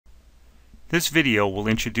This video will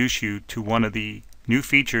introduce you to one of the new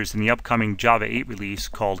features in the upcoming Java 8 release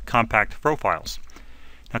called compact-profiles.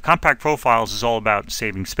 Now, compact-profiles is all about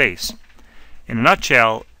saving space. In a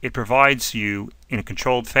nutshell, it provides you in a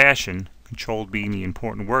controlled fashion, controlled being the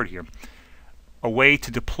important word here, a way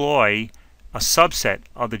to deploy a subset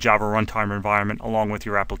of the Java runtime environment along with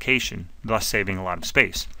your application, thus saving a lot of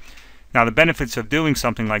space. Now, the benefits of doing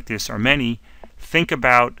something like this are many. Think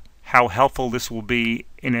about how helpful this will be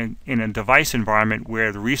in a device environment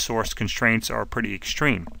where the resource constraints are pretty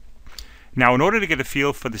extreme. Now, in order to get a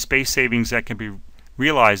feel for the space savings that can be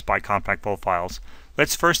realized by compact profiles,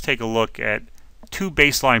 let's first take a look at two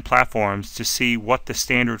baseline platforms to see what the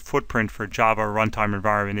standard footprint for Java runtime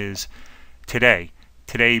environment is today.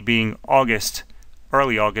 Today being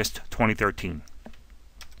early August 2013.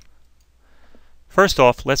 First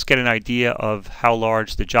off, let's get an idea of how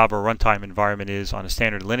large the Java runtime environment is on a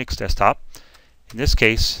standard Linux desktop. In this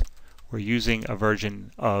case, we're using a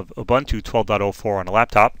version of Ubuntu 12.04 on a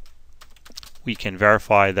laptop. We can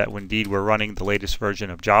verify that indeed we're running the latest version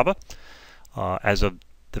of Java. As of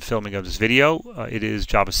the filming of this video, it is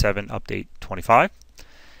Java 7 Update 25.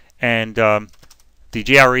 And the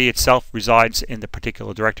JRE itself resides in the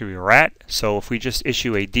particular directory we're at. So if we just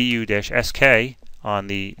issue a du-sk on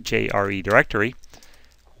the JRE directory,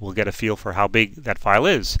 we'll get a feel for how big that file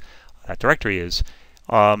is, that directory is.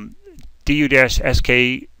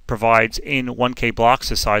 Du-sk provides in 1K blocks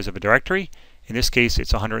the size of a directory. In this case,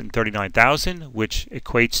 it's 139,000, which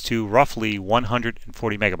equates to roughly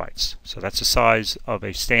 140 megabytes. So that's the size of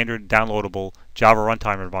a standard downloadable Java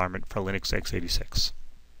runtime environment for Linux x86.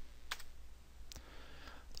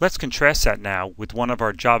 Let's contrast that now with one of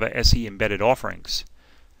our Java SE embedded offerings.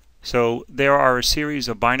 So there are a series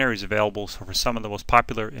of binaries available for some of the most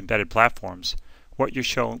popular embedded platforms. What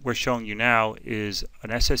we're showing you now is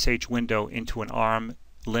an SSH window into an ARM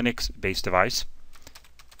Linux-based device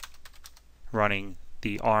running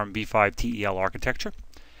the ARM v5-TEL architecture.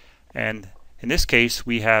 And in this case,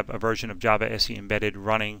 we have a version of Java SE embedded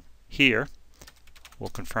running here. We'll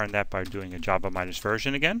confirm that by doing a Java minus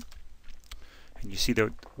version again. And you see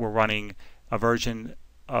that we're running a version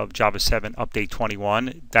of Java 7 Update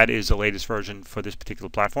 21. That is the latest version for this particular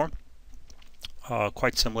platform.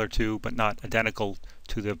 Quite similar to, but not identical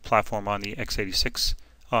to, the platform on the x86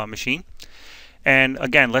 machine. And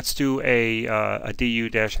again, let's do a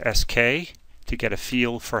du-sk to get a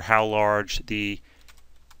feel for how large the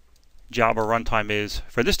Java runtime is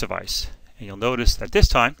for this device. And you'll notice that this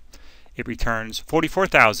time it returns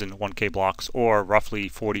 44,000 1K blocks, or roughly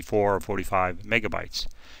 44 or 45 megabytes.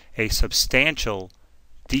 A substantial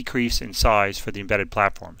decrease in size for the embedded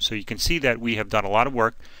platform. So you can see that we have done a lot of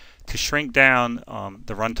work to shrink down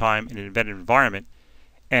the runtime in an embedded environment.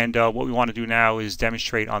 And what we want to do now is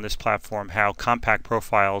demonstrate on this platform how compact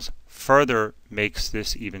profiles further makes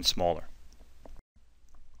this even smaller.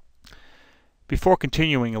 Before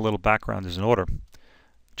continuing, a little background is in order.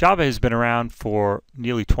 Java has been around for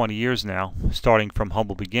nearly 20 years now, starting from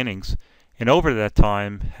humble beginnings, and over that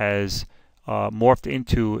time has morphed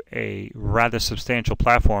into a rather substantial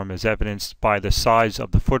platform, as evidenced by the size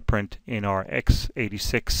of the footprint in our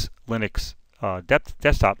x86 Linux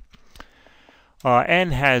desktop,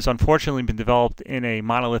 and has unfortunately been developed in a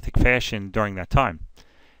monolithic fashion during that time.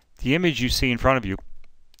 The image you see in front of you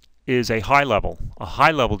is a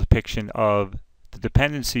high-level depiction of the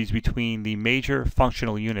dependencies between the major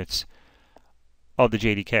functional units of the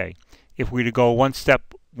JDK. If we were to go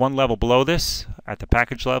one level below this, at the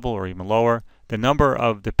package level or even lower, the number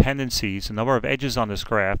of dependencies, the number of edges on this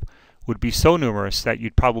graph would be so numerous that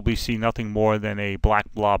you'd probably see nothing more than a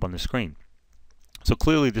black blob on the screen. So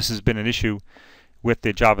clearly this has been an issue with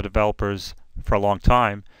the Java developers for a long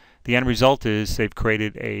time. The end result is they've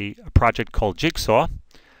created a project called Jigsaw.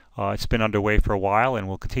 It's been underway for a while and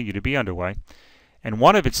will continue to be underway. And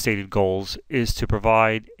one of its stated goals is to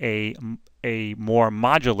provide a more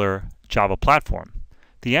modular Java platform.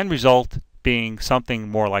 The end result being something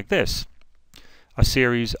more like this: a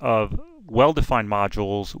series of well-defined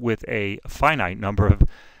modules with a finite number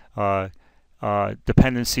of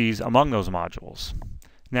dependencies among those modules.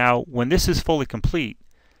 Now, when this is fully complete,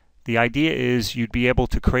 the idea is you'd be able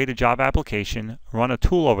to create a Java application, run a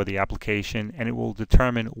tool over the application, and it will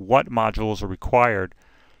determine what modules are required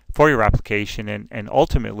for your application, and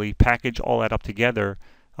ultimately package all that up together,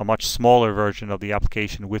 a much smaller version of the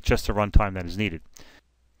application with just the runtime that is needed.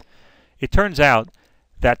 It turns out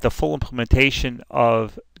that the full implementation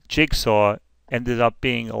of Jigsaw ended up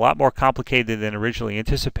being a lot more complicated than originally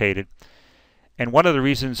anticipated, and one of the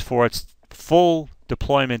reasons for its full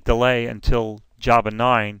deployment delay until Java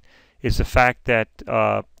 9 is the fact that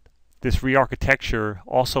this re-architecture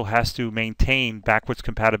also has to maintain backwards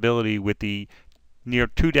compatibility with the near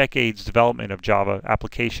 2 decades development of Java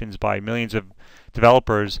applications by millions of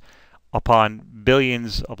developers upon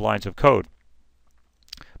billions of lines of code.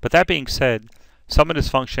 But that being said, some of this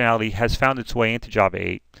functionality has found its way into Java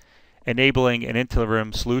 8, enabling an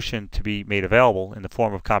interim solution to be made available in the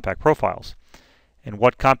form of compact profiles. And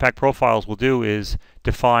what compact profiles will do is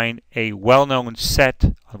define a well-known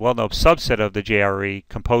subset of the JRE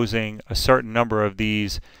composing a certain number of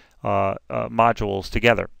these modules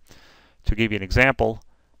together. To give you an example,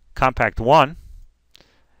 compact 1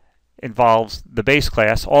 involves the base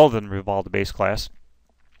class, all of them involve the base class,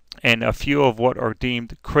 and a few of what are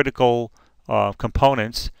deemed critical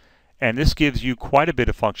components, and this gives you quite a bit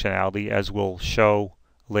of functionality, as we'll show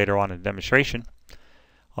later on in the demonstration.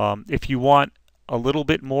 If you want a little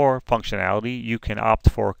bit more functionality, you can opt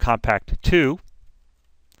for compact 2,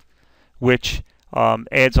 which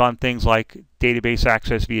adds on things like database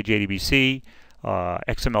access via JDBC,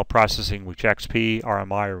 XML processing with XP,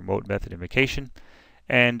 RMI, or remote method invocation.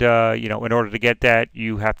 And in order to get that,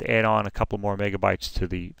 you have to add on a couple more megabytes to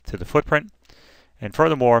the footprint. And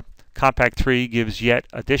furthermore, compact 3 gives yet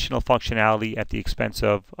additional functionality at the expense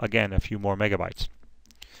of, again, a few more megabytes.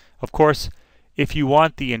 Of course, if you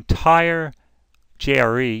want the entire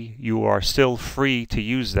JRE, you are still free to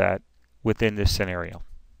use that within this scenario.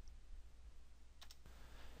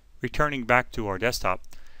 Returning back to our desktop,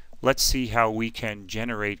 let's see how we can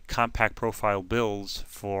generate compact profile builds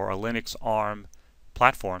for a Linux ARM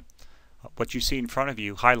platform. What you see in front of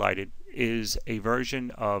you highlighted is a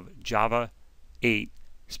version of Java 8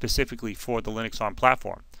 specifically for the Linux ARM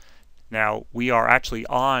platform. Now, we are actually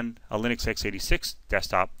on a Linux x86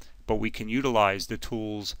 desktop, but we can utilize the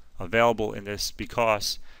tools available in this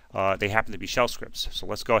because they happen to be shell scripts. So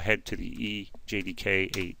let's go ahead to the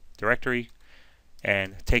ejdk8 directory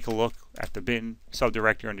and take a look at the bin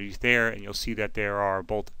subdirectory underneath there, and you'll see that there are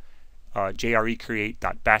both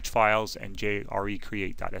jrecreate.batch files and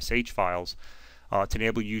jrecreate.sh files to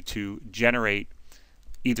enable you to generate,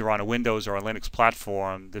 either on a Windows or a Linux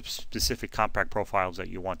platform, the specific compact profiles that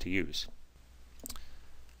you want to use.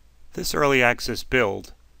 This early access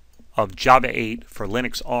build of Java 8 for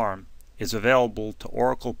Linux ARM is available to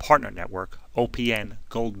Oracle Partner Network OPN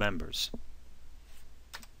Gold members.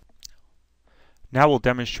 Now we'll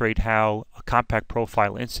demonstrate how a compact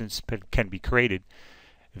profile instance can be created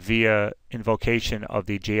via invocation of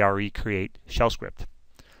the jrecreate shell script.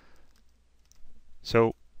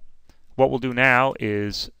 So what we'll do now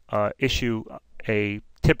is issue a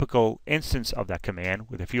typical instance of that command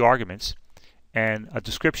with a few arguments, and a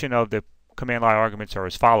description of the command line arguments are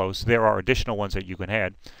as follows. There are additional ones that you can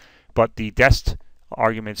add, but the dest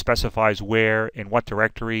argument specifies where, in what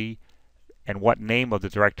directory, and what name of the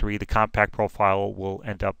directory the compact profile will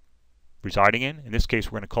end up residing in. In this case,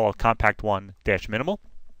 we're going to call it compact1-minimal.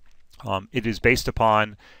 It is based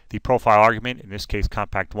upon the profile argument, in this case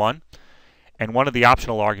compact1, and one of the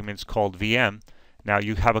optional arguments called VM. Now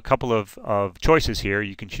you have a couple of choices here.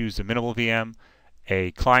 You can choose the minimal VM,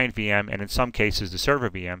 a client VM, and in some cases the server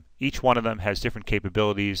VM. Each one of them has different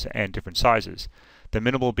capabilities and different sizes. The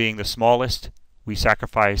minimal being the smallest. We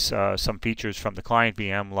sacrifice some features from the client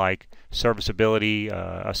VM like serviceability,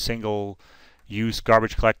 a single use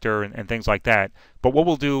garbage collector, and things like that. But what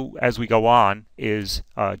we'll do as we go on is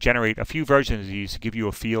generate a few versions of these to give you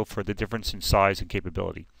a feel for the difference in size and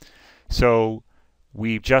capability. So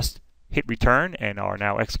we've just hit return and are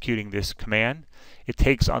now executing this command. It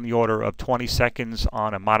takes on the order of 20 seconds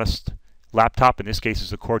on a modest laptop. In this case,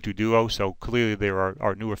 it's a Core 2 Duo, so clearly there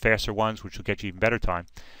are newer, faster ones which will get you even better time.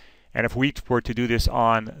 And if we were to do this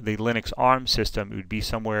on the Linux ARM system, it would be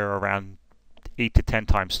somewhere around 8 to 10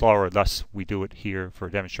 times slower. Thus, we do it here for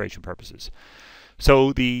demonstration purposes.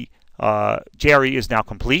 So the JRE is now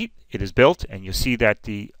complete. It is built, and you'll see that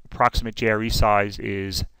the approximate JRE size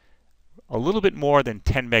is a little bit more than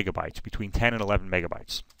 10 megabytes, between 10 and 11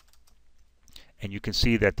 megabytes. And you can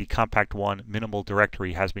see that the compact1 minimal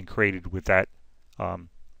directory has been created with that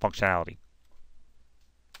functionality.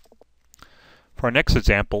 For our next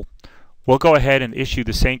example, we'll go ahead and issue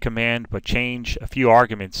the same command but change a few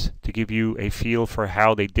arguments to give you a feel for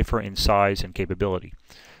how they differ in size and capability.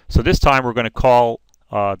 So this time we're going to call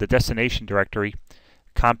the destination directory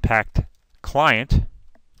compact client,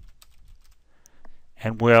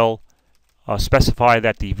 and we'll specify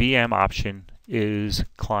that the VM option is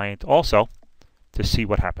client also to see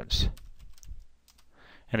what happens.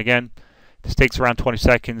 And again, this takes around 20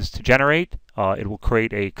 seconds to generate. It will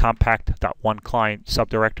create a compact.1client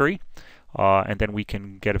subdirectory, and then we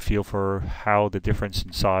can get a feel for how the difference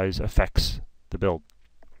in size affects the build.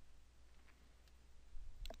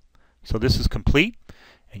 So this is complete,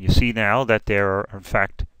 and you see now that there are in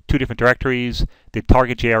fact two different directories. The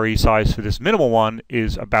target JRE size for this minimal one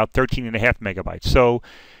is about 13.5 megabytes. So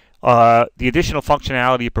the additional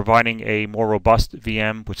functionality of providing a more robust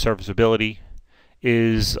VM with serviceability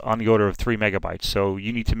is on the order of 3 megabytes. So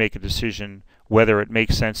you need to make a decision whether it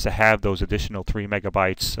makes sense to have those additional 3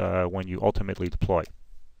 megabytes when you ultimately deploy.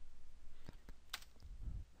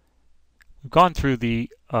 We've gone through the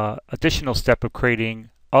additional step of creating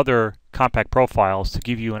other compact profiles to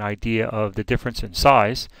give you an idea of the difference in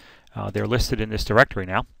size. They're listed in this directory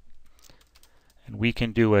now. And we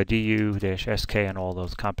can do a du-sk on all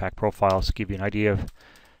those compact profiles to give you an idea of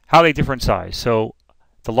how they differ in size. So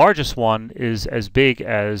the largest one is as big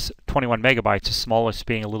as 21 megabytes, the smallest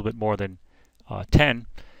being a little bit more than 10.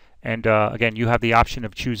 And again, you have the option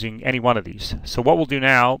of choosing any one of these. So what we'll do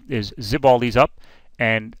now is zip all these up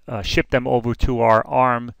and ship them over to our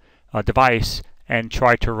ARM device and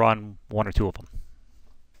try to run one or two of them.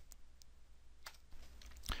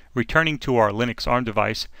 Returning to our Linux ARM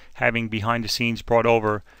device, having behind the scenes brought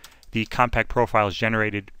over the compact profiles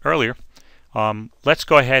generated earlier, let's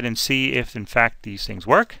go ahead and see if in fact these things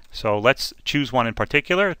work. So let's choose one in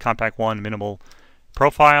particular, compact one minimal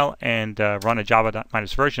profile, and run a Java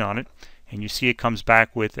 -version on it. And you see it comes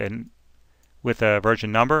back with a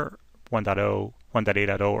version number 1.0,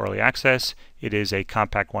 1.8.0 early access. It is a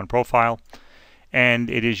compact one profile, and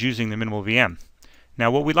it is using the minimal VM.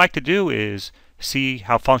 Now what we'd like to do is see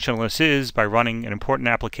how functional this is by running an important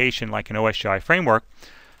application like an OSGI framework.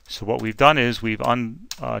 So what we've done is we've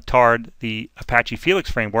untarred the Apache Felix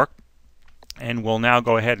framework, and we'll now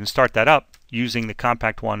go ahead and start that up using the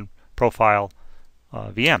compact one profile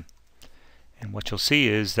VM. And what you'll see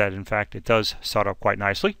is that in fact it does start up quite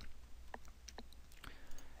nicely.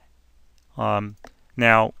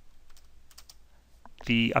 Now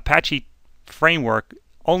the Apache framework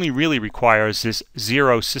only really requires this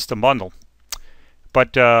 0 system bundle.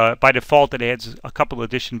 But by default, it adds a couple of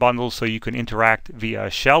addition bundles so you can interact via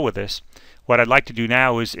shell with this. What I'd like to do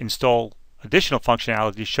now is install additional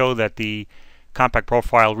functionality to show that the compact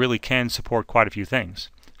profile really can support quite a few things.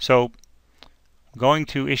 So I'm going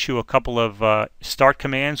to issue a couple of start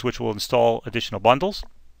commands which will install additional bundles.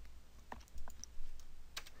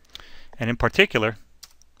 And in particular,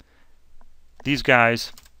 these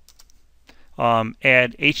guys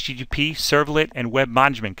add HTTP, servlet, and web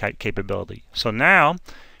management capability. So now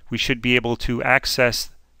we should be able to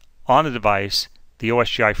access on the device the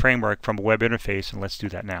OSGI framework from a web interface, and let's do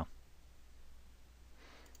that now.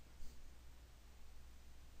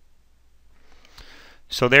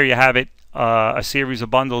 So there you have it, a series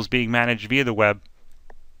of bundles being managed via the web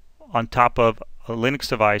on top of a Linux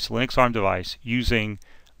device, a Linux ARM device, using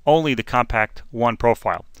only the compact one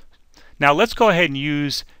profile. Now let's go ahead and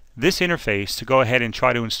use this interface to go ahead and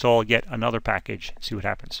try to install yet another package and see what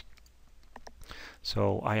happens.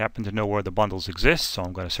 So I happen to know where the bundles exist, so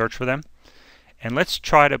I'm going to search for them. And let's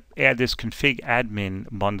try to add this config admin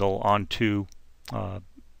bundle onto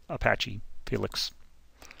Apache Felix.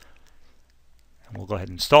 And we'll go ahead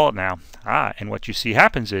and install it now. And what you see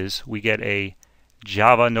happens is we get a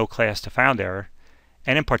Java no class to found error.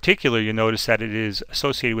 And in particular, you notice that it is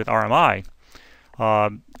associated with RMI.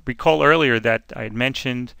 Recall earlier that I had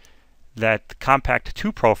mentioned that the compact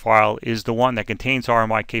 2 profile is the one that contains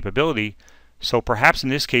RMI capability. So perhaps in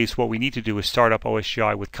this case what we need to do is start up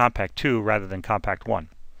OSGI with compact 2 rather than compact 1.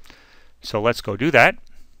 So let's go do that.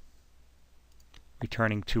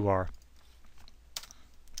 Returning to our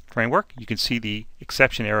framework, you can see the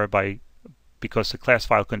exception error because the class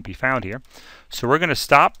file couldn't be found here. So we're going to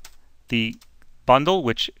stop the bundle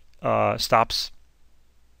which stops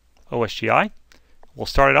OSGI. We'll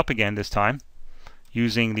start it up again this time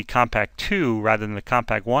using the compact 2 rather than the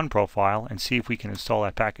compact 1 profile and see if we can install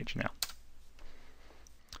that package now.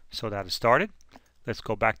 So that is started. Let's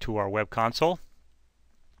go back to our web console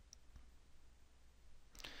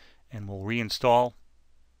and we'll reinstall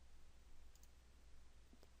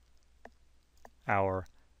our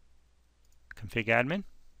config admin.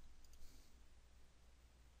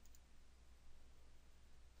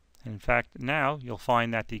 In fact, now you'll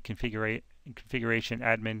find that the configuration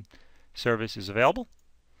admin service is available,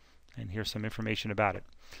 and here's some information about it.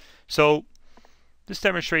 So this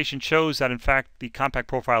demonstration shows that in fact the compact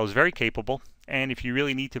profile is very capable, and if you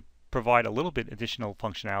really need to provide a little bit additional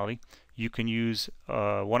functionality, you can use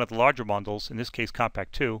one of the larger bundles, in this case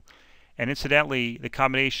compact 2. And incidentally, the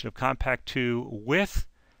combination of compact 2 with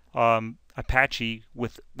Apache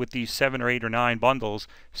with these 7 or 8 or 9 bundles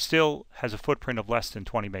still has a footprint of less than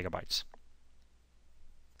 20 megabytes.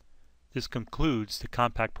 This concludes the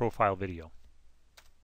compact profile video.